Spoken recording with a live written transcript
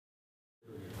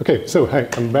Okay, so hi,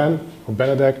 I'm Ben, or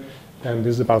Benedek, and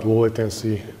this is about low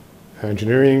latency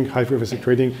engineering, high frequency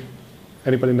trading.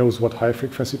 Anybody knows what high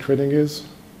frequency trading is?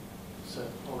 It's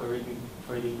algorithmic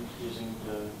trading using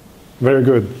the...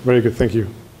 Very good, thank you.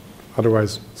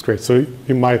 Otherwise, it's great. So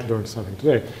you might learn something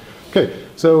today. Okay,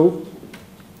 so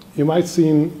you might see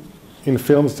in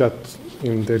films that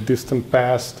in the distant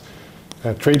past,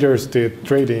 traders did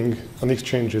trading on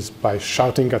exchanges by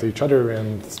shouting at each other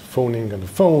and phoning on the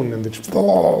phone, and they just,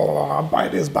 buy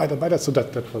this, buy that, buy that. So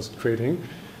that was trading.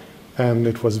 And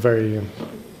it was very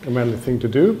a manly thing to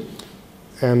do.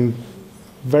 And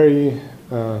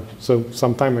so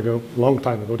some time ago, long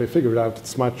time ago, they figured out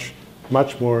it's much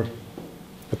more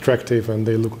attractive and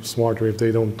they look smarter if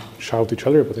they don't shout at each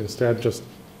other, but instead just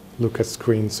look at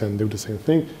screens and do the same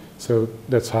thing. So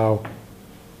that's how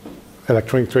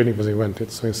electronic trading was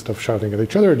invented. So instead of shouting at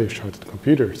each other, they shouted at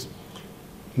computers.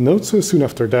 Not so soon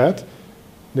after that,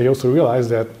 they also realized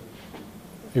that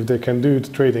if they can do the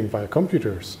trading via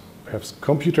computers, perhaps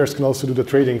computers can also do the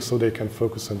trading so they can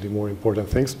focus on the more important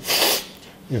things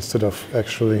instead of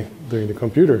actually doing the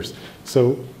computers.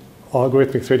 So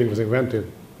algorithmic trading was invented.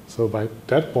 So by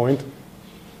that point,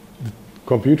 the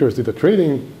computers did the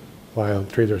trading while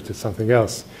traders did something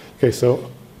else. Okay,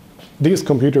 so these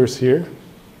computers here,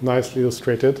 nicely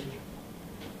illustrated,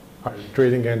 are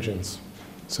trading engines.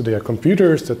 So they are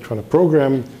computers that run a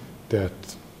program that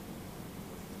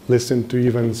listen to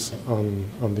events on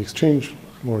the exchange,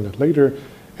 more on that later,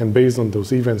 and based on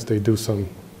those events, they do some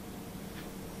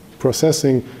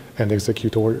processing and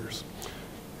execute orders.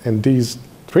 And these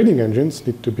trading engines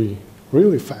need to be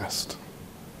really fast.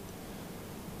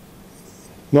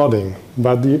 Nodding,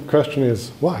 but the question is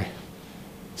why?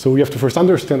 So we have to first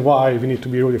understand why we need to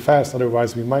be really fast,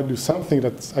 otherwise we might do something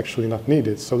that's actually not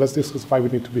needed. So let's discuss why we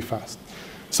need to be fast.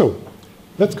 So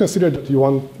let's consider that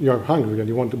you're hungry and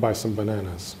you want to buy some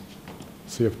bananas.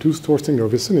 So you have two stores in your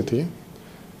vicinity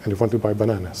and you want to buy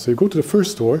bananas. So you go to the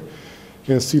first store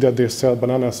and see that they sell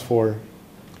bananas for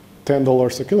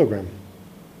 $10 a kilogram,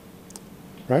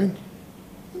 right?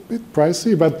 A bit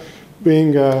pricey, but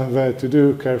being a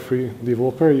well-to-do, carefree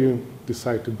developer, you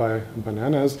decide to buy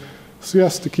bananas. So you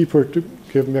ask the keeper to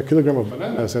give me a kilogram of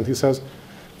bananas, and he says,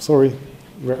 sorry,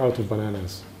 we're out of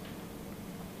bananas.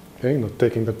 Okay, not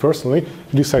taking that personally,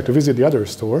 you decide to visit the other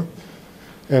store,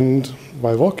 and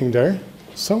while walking there,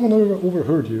 someone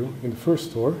overheard you in the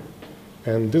first store,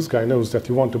 and this guy knows that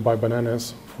you want to buy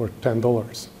bananas for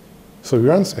 $10. So he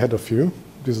runs ahead of you,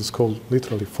 this is called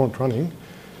literally front running,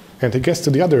 and he gets to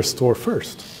the other store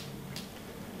first.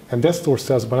 And that store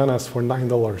sells bananas for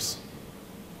 $9.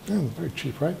 Yeah, very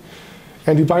cheap, right?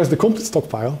 And he buys the complete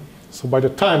stockpile. So by the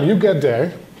time you get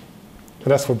there,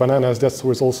 and as for bananas, that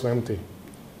store is also empty.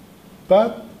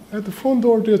 But at the front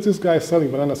door, there's this guy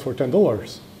selling bananas for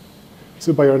 $10.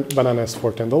 So you buy your bananas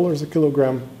for $10 a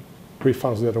kilogram,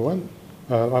 refunds the other one,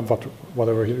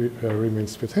 whatever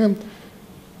remains with him.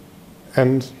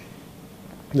 And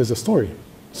there's a story.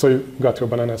 So you got your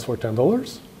bananas for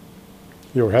 $10,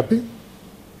 you're happy,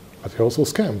 but you're also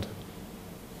scammed,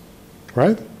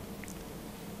 right?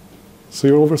 So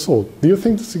you're oversold. Do you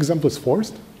think this example is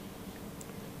forced?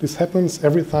 This happens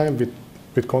every time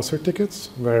with concert tickets,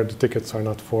 where the tickets are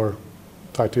not for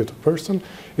tied to a person.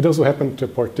 It also happened to a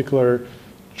particular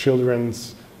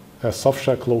children's soft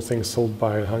shell clothing sold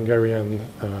by a Hungarian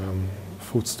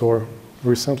food store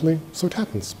recently. So it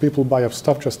happens. People buy up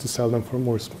stuff just to sell them for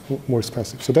more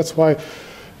expensive. So that's why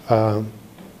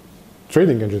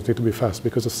trading engines need to be fast,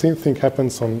 because the same thing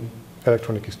happens on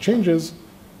electronic exchanges.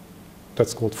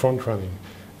 That's called front running.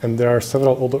 And there are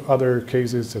several other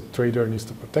cases that trader needs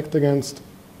to protect against.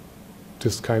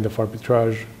 This kind of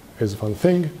arbitrage is one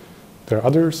thing. There are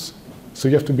others. So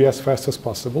you have to be as fast as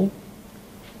possible.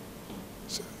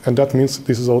 And that means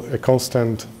this is a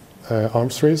constant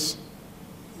arms race.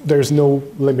 There's no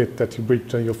limit that you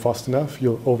reach when you're fast enough.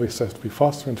 You'll always have to be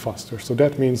faster and faster. So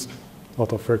that means a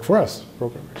lot of work for us,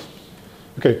 programmers.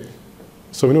 Okay,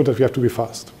 so we know that we have to be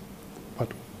fast. But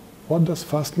what does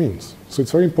fast mean? So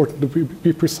it's very important to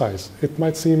be precise. It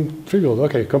might seem trivial.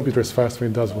 Okay, computer is fast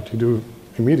when it does what you do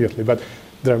immediately. But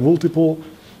there are multiple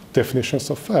definitions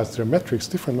of fast. There are metrics,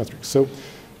 different metrics. So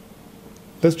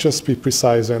let's just be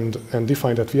precise and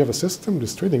define that we have a system,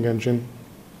 this trading engine,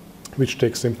 which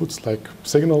takes inputs like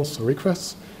signals or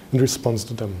requests and responds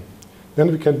to them. Then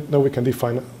we can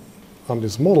define on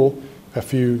this model a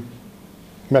few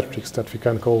metrics that you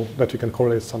can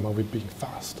correlate somehow with being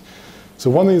fast. So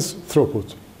one is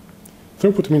throughput.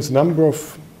 Throughput means number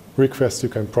of requests you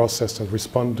can process and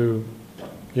respond to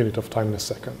unit of time in a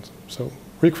second. So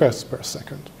requests per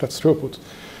second, that's throughput.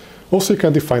 Also you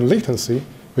can define latency,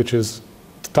 which is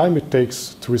time it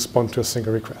takes to respond to a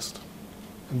single request.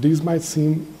 And these might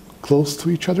seem close to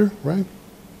each other, right?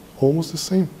 Almost the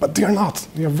same, but they are not.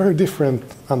 They are very different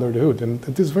under the hood. And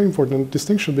it is very important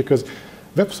distinction because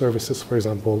web services, for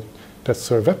example, that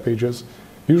serve web pages,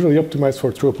 usually optimize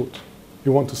for throughput.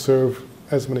 You want to serve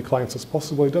as many clients as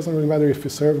possible. It doesn't really matter if you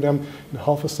serve them in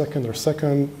half a second or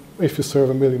second, if you serve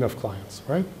 1 million of clients,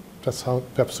 right? That's how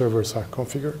web servers are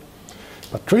configured.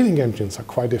 But trading engines are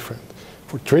quite different.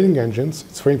 For trading engines,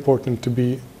 it's very important to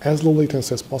be as low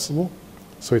latency as possible.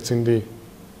 So it's in the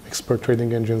expert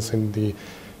trading engines in the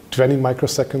 20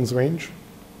 microseconds range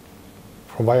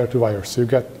from wire to wire. So you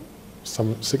get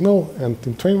some signal, and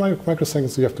in 20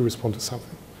 microseconds, you have to respond to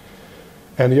something.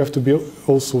 And you have to be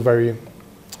also very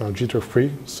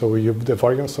jitter-free, so the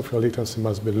variance of your latency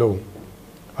must be low.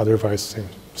 Otherwise,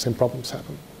 same problems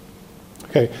happen.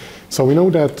 Okay, so we know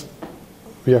that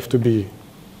we have to be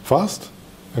fast,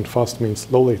 and fast means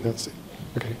low latency.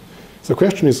 Okay, so the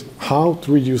question is how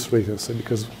to reduce latency,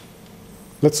 because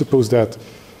let's suppose that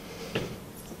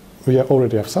we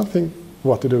already have something,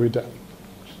 what to do with that?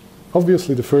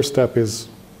 Obviously, the first step is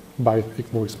buy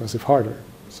more expensive hardware.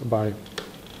 So buy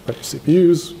better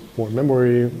CPUs, more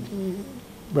memory,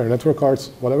 better network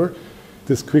cards, whatever.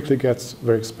 This quickly gets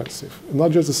very expensive.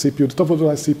 Not just the CPU, the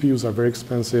top-of-the-line CPUs are very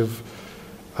expensive,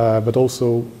 but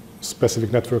also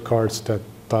specific network cards that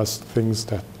does things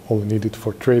that only needed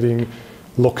for trading.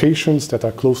 Locations that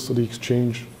are close to the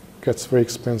exchange gets very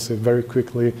expensive very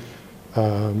quickly.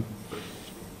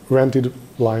 Rented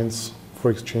lines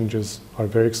for exchanges are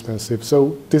very expensive.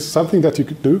 So this is something that you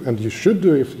could do, and you should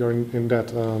do if you're in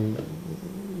that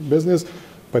business,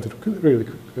 but it really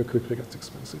quickly gets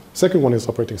expensive. Second one is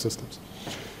operating systems.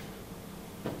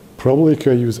 Probably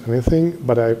can use anything,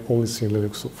 but I've only seen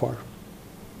Linux so far.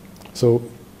 So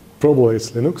probably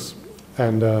it's Linux,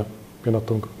 and we're not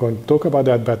going to talk about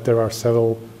that, but there are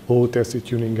several low-latency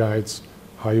tuning guides,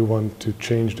 how you want to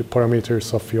change the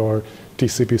parameters of your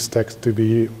TCP stack to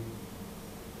be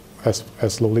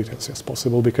as low latency as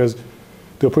possible, because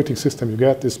the operating system you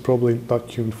get is probably not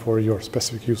tuned for your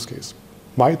specific use case.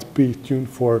 Might be tuned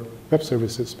for web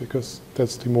services because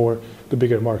that's the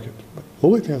bigger market. But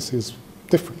low latency is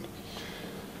different.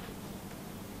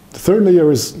 The third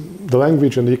layer is the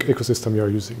language and the ecosystem you are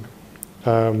using.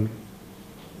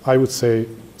 I would say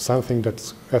something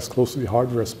that's as close to the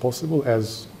hardware as possible,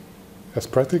 as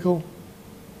practical.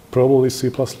 Probably C++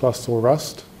 or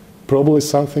Rust. Probably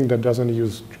something that doesn't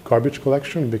use garbage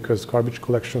collection, because garbage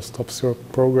collection stops your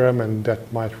program and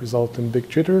that might result in big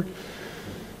jitter.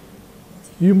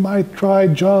 You might try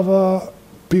Java,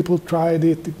 people tried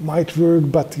it, it might work,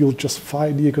 but you'll just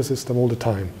fight the ecosystem all the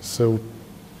time. So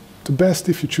the best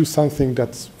if you choose something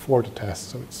that's for the test.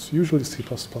 So it's usually C++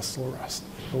 or Rust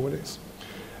nowadays.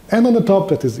 And on the top,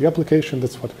 that is the application.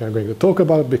 That's what we are going to talk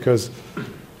about, because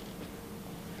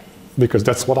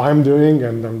that's what I'm doing,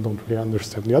 and I don't really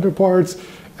understand the other parts.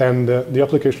 And the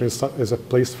application is a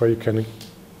place where you can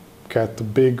get a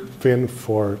big win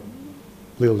for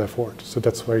little effort. So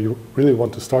that's where you really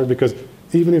want to start, because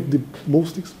even if the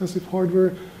most expensive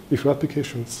hardware, if your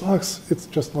application sucks, it's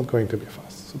just not going to be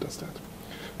fast. So that's that.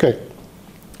 Okay,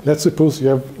 let's suppose you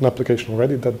have an application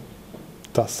already that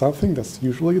does something. That's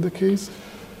usually the case.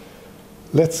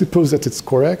 Let's suppose that it's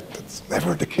correct. That's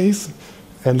never the case.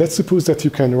 And let's suppose that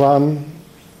you can run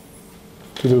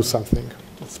to do something.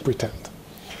 Let's pretend.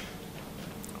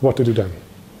 What to do then?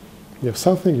 You have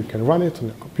something, you can run it on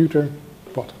your computer.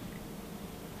 What?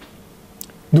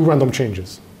 Do random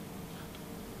changes.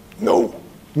 No,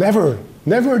 never.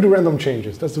 Never do random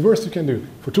changes. That's the worst you can do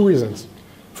for two reasons.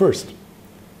 First,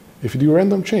 if you do a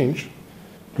random change,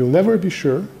 you'll never be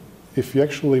sure if you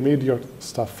actually made your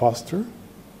stuff faster,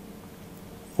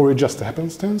 or it just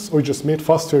happenstance, or you just made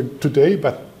faster today,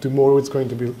 but tomorrow it's going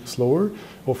to be slower,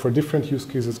 or for different use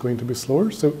cases it's going to be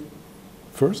slower. So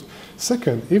first.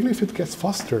 Second, even if it gets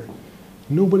faster,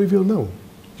 nobody will know.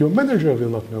 Your manager will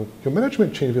not know. Your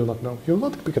management chain will not know. You'll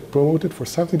not get promoted for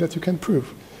something that you can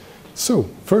prove. So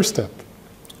first step,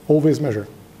 always measure.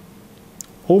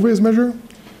 Always measure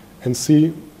and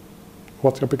see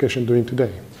what your application is doing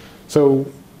today. So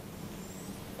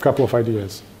a couple of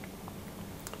ideas.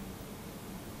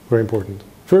 Very important.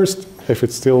 First, if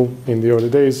it's still in the early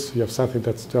days, you have something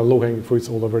that's low-hanging fruits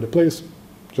all over the place,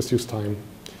 just use time.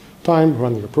 Time,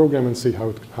 run your program and see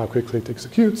how quickly it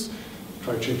executes.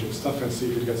 Try changing stuff and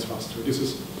see if it gets faster. This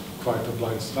is quite a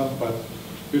blind stuff, but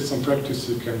with some practice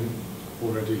you can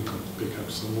already pick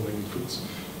up some low-hanging fruits.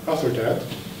 After that,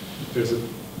 there's a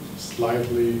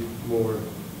slightly more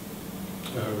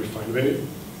refined way.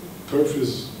 Perf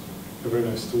is a very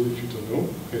nice tool if you don't know.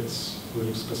 It's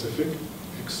Linux specific,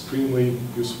 extremely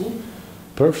useful.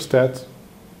 perf stat,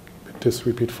 with this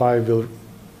repeat 5 will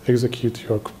execute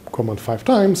your command 5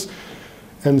 times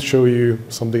and show you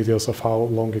some details of how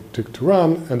long it took to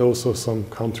run, and also some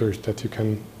counters that you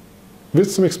can,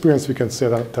 with some experience, we can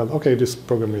tell, okay, this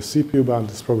program is CPU bound,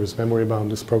 this program is memory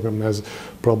bound, this program has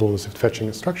problems with fetching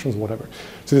instructions, whatever.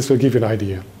 So this will give you an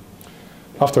idea.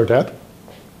 After that,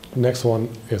 the next one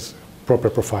is proper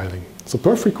profiling. So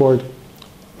perf record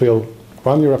will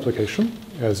run your application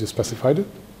as you specified it,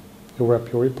 you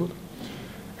wrap your input,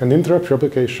 and interrupt your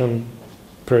application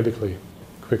periodically,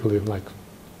 quickly, like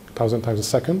 1,000 times a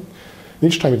second.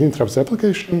 And each time it interrupts the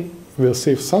application, we'll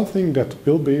save something that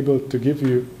will be able to give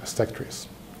you a stack trace.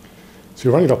 So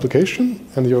you run your application,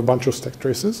 and you have a bunch of stack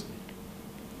traces.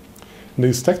 And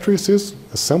these stack traces,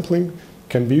 a sampling,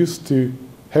 can be used to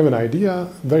have an idea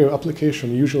where your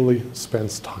application usually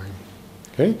spends time.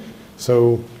 Okay?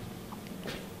 So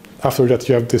after that,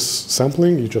 you have this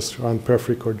sampling. You just run perf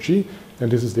record G, and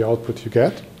this is the output you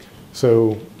get.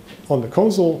 So on the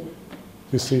console,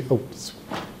 you see,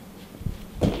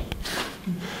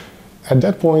 at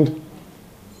that point,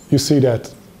 you see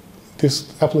that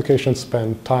this application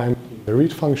spent time in the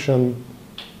read function,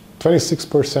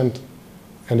 26%,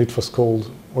 and it was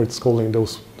called, or it's calling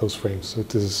those frames. So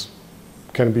it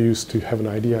can be used to have an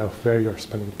idea of where you're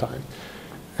spending time.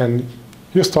 And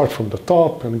you start from the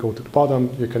top and go to the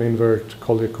bottom. You can invert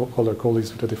color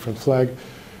codices with a different flag.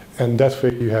 And that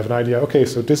way you have an idea, okay,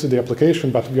 so this is the application,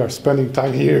 but we are spending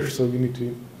time here, so we need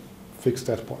to fix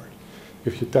that part.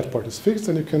 If that part is fixed,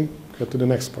 then you can go to the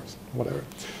next part, whatever.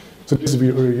 So this will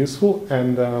be really useful.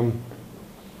 And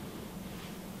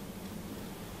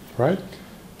right?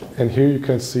 And here you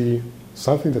can see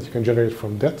something that you can generate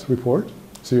from that report.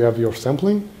 So you have your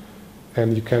sampling,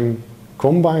 and you can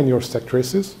combine your stack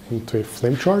traces into a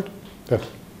flame chart that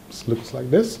looks like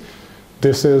this.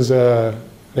 This is an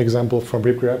example from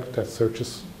RipGrep that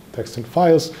searches text in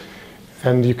files.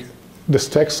 And the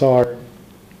stacks are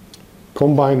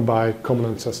combined by common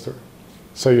ancestor.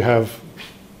 So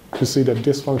you see that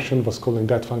this function was calling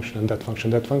that function, and that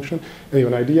function, that function. And you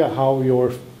have an idea how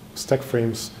your stack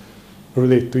frames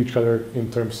relate to each other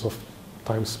in terms of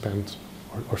time spent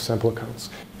or sample counts.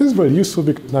 This is very useful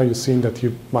because now you've seen that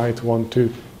you might want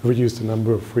to reduce the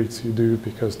number of reads you do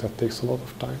because that takes a lot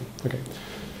of time. Okay,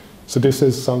 so this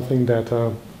is something that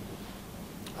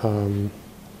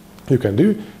you can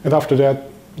do. And after that,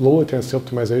 low latency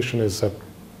optimization is a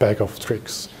bag of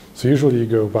tricks. So usually you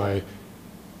go by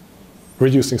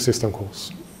reducing system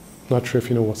calls. Not sure if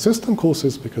you know what system calls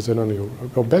is because I don't know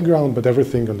your background, but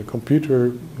everything on the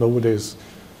computer nowadays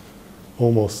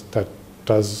almost that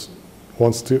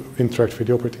wants to interact with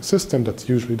the operating system, that's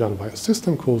usually done via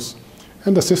system calls.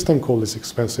 And the system call is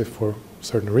expensive for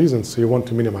certain reasons, so you want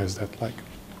to minimize that, like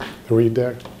read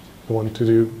there. You want to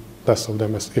do less of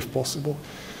them if possible.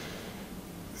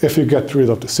 If you get rid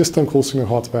of the system calls in your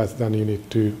hotpath, then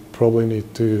you probably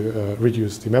need to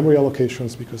reduce the memory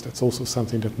allocations, because that's also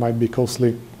something that might be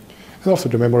costly. And after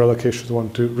the memory allocations, you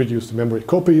want to reduce the memory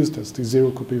copies. That's the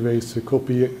zero copy ways. So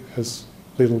copy as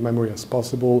little memory as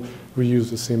possible. Reuse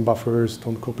the same buffers.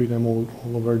 Don't copy them all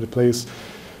over the place.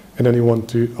 And then you want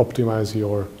to optimize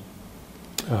your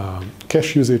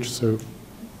cache usage. So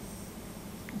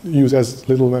use as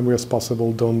little memory as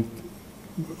possible. Don't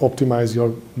optimize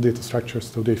your data structures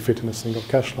so they fit in a single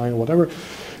cache line or whatever.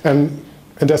 And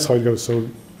that's how it goes. So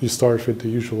you start with the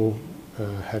usual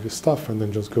heavy stuff and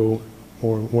then just go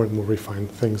more and more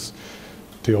refined things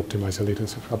to optimize your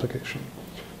latency of application.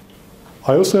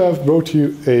 I also have brought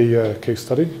you a case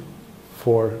study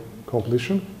for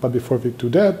completion, but before we do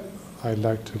that, I'd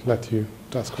like to let you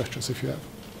ask questions if you have.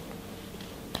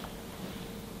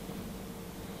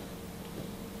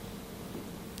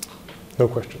 No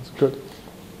questions, good.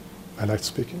 I like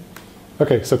speaking.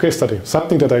 Okay, so case study,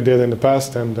 something that I did in the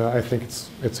past, and I think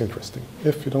it's interesting.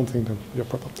 If you don't think, then your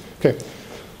problem. Okay.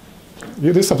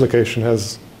 This application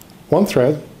has one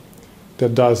thread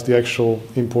that does the actual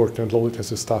important low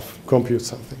latency stuff, computes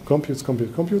something,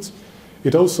 computes.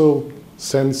 It also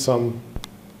sends some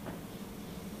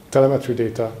telemetry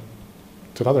data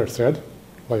to another thread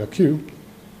via queue,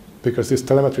 because this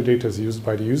telemetry data is used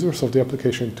by the users of the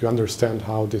application to understand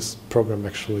how this program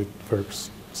actually works.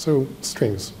 So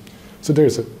strings. So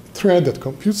there's a thread that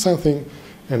computes something,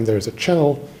 and there's a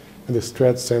channel, and this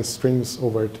thread sends strings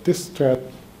over to this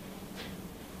thread,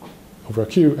 over a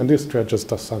queue, and this thread just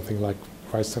does something like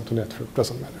writes them to network,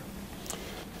 doesn't matter.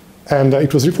 And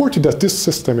it was reported that this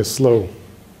system is slow.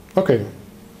 Okay,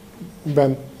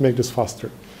 Ben, make this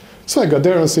faster. So I got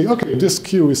there and say, okay, this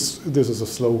queue this is a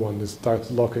slow one, this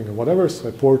starts locking or whatever, so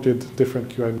I ported different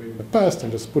queue I made in the past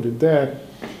and just put it there.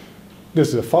 And then this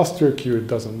is a faster queue.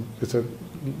 It's a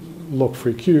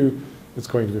lock-free queue. It's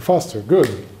going to be faster. Good.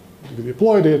 We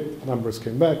deployed it. Numbers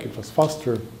came back. It was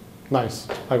faster. Nice.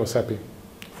 I was happy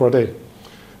for a day.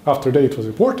 After a day, it was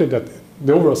reported that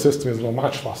the overall system is now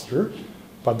much faster,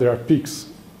 but there are peaks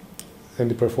in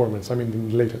the performance,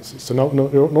 in latency. So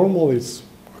normally it's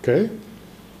okay,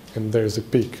 and there's a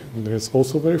peak. And there's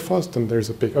also very fast, and there's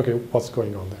a peak. Okay, what's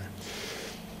going on there?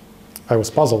 I was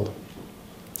puzzled.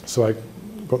 So I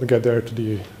got to get there to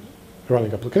the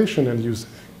running application and use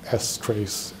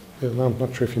strace. I'm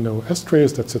not sure if you know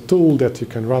strace. That's a tool that you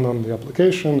can run on the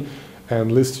application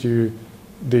and list you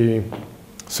the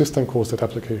system calls that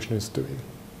application is doing.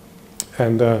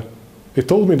 And it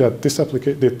told me that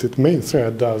the main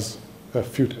thread does a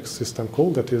mutex system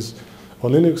call that is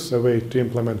on Linux a way to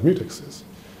implement mutexes.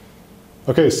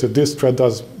 Okay, so this thread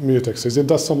does mutexes. It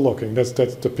does some locking. That's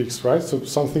the peaks, right? So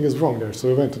something is wrong there. So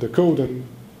we went to the code and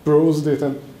browsed it,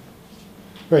 and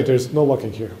wait, there's no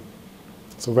locking here.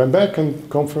 So went back and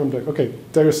confirmed that, okay,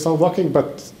 there is some locking,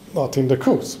 but not in the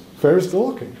codes. Where is the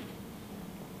locking?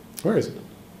 Where is it?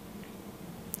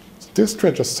 So this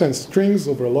thread just sends strings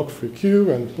over a lock-free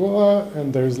queue and blah,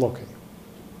 and there is locking.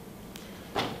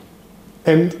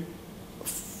 And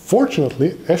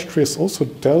fortunately, strace also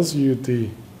tells you the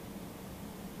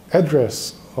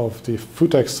address of the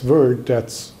futex word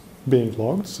that's being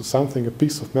logged, so a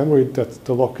piece of memory that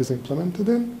the lock is implemented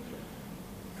in.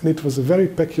 And it was a very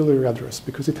peculiar address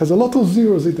because it has a lot of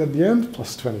zeros at the end,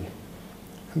 plus 20.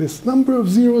 And this number of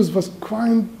zeros was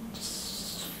quite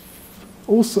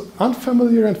also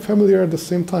unfamiliar and familiar at the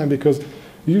same time, because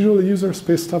usually user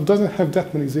space stuff doesn't have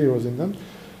that many zeros in them.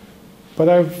 But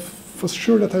I was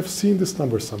sure that I've seen this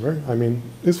number somewhere.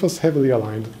 This was heavily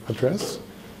aligned address.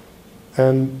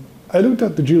 And I looked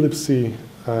at the glibc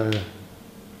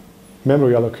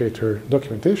memory allocator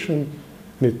documentation,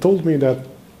 and it told me that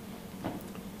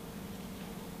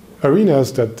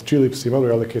arenas that the glibc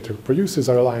memory allocator produces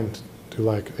are aligned to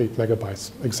like 8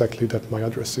 megabytes, exactly that my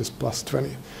address is plus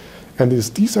 20. And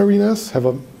these arenas have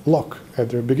a lock at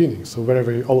their beginning. So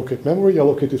whenever you allocate memory, you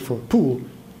allocate it from a pool.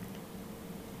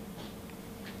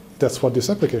 That's what this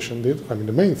application did. The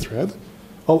main thread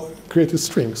created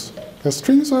strings. And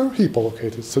strings are heap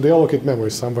allocated. So they allocate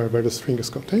memory somewhere where the string is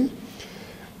contained.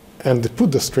 And they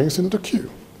put the strings into the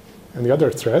queue. And the other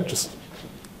thread just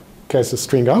gets the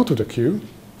string out of the queue,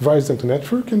 writes them to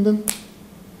network, and then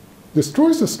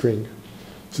destroys the string.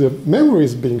 So the memory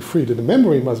is being freed, and the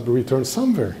memory must be returned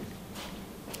somewhere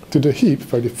to the heap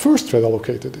where the first thread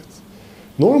allocated it.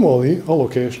 Normally,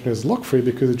 allocation is lock-free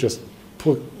because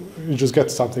you just get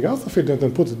something out of it and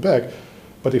then put it back.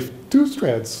 But if two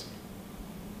threads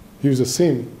use the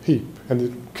same heap, and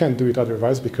you can't do it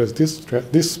otherwise because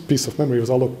this piece of memory was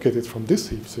allocated from this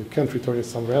heap, so you can't return it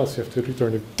somewhere else, you have to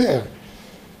return it there.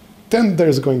 Then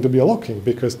there's going to be a locking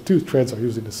because two threads are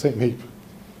using the same heap.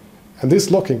 And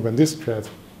this locking, when this thread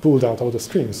pulled out all the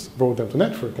strings, brought them to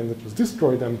network, and it was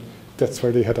destroyed them, that's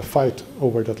where they had a fight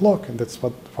over that lock, and that's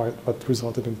what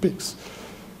resulted in peaks.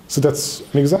 So that's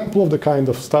an example of the kind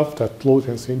of stuff that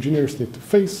low-latency engineers need to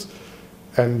face,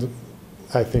 and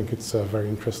I think it's a very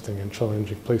interesting and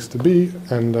challenging place to be,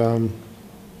 and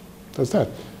that's that.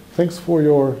 Thanks for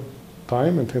your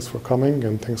time, and thanks for coming,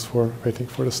 and thanks for waiting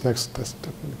for this next test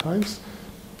that many times.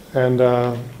 And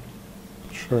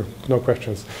sure, no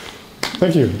questions.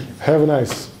 Thank you. Have a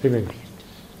nice evening.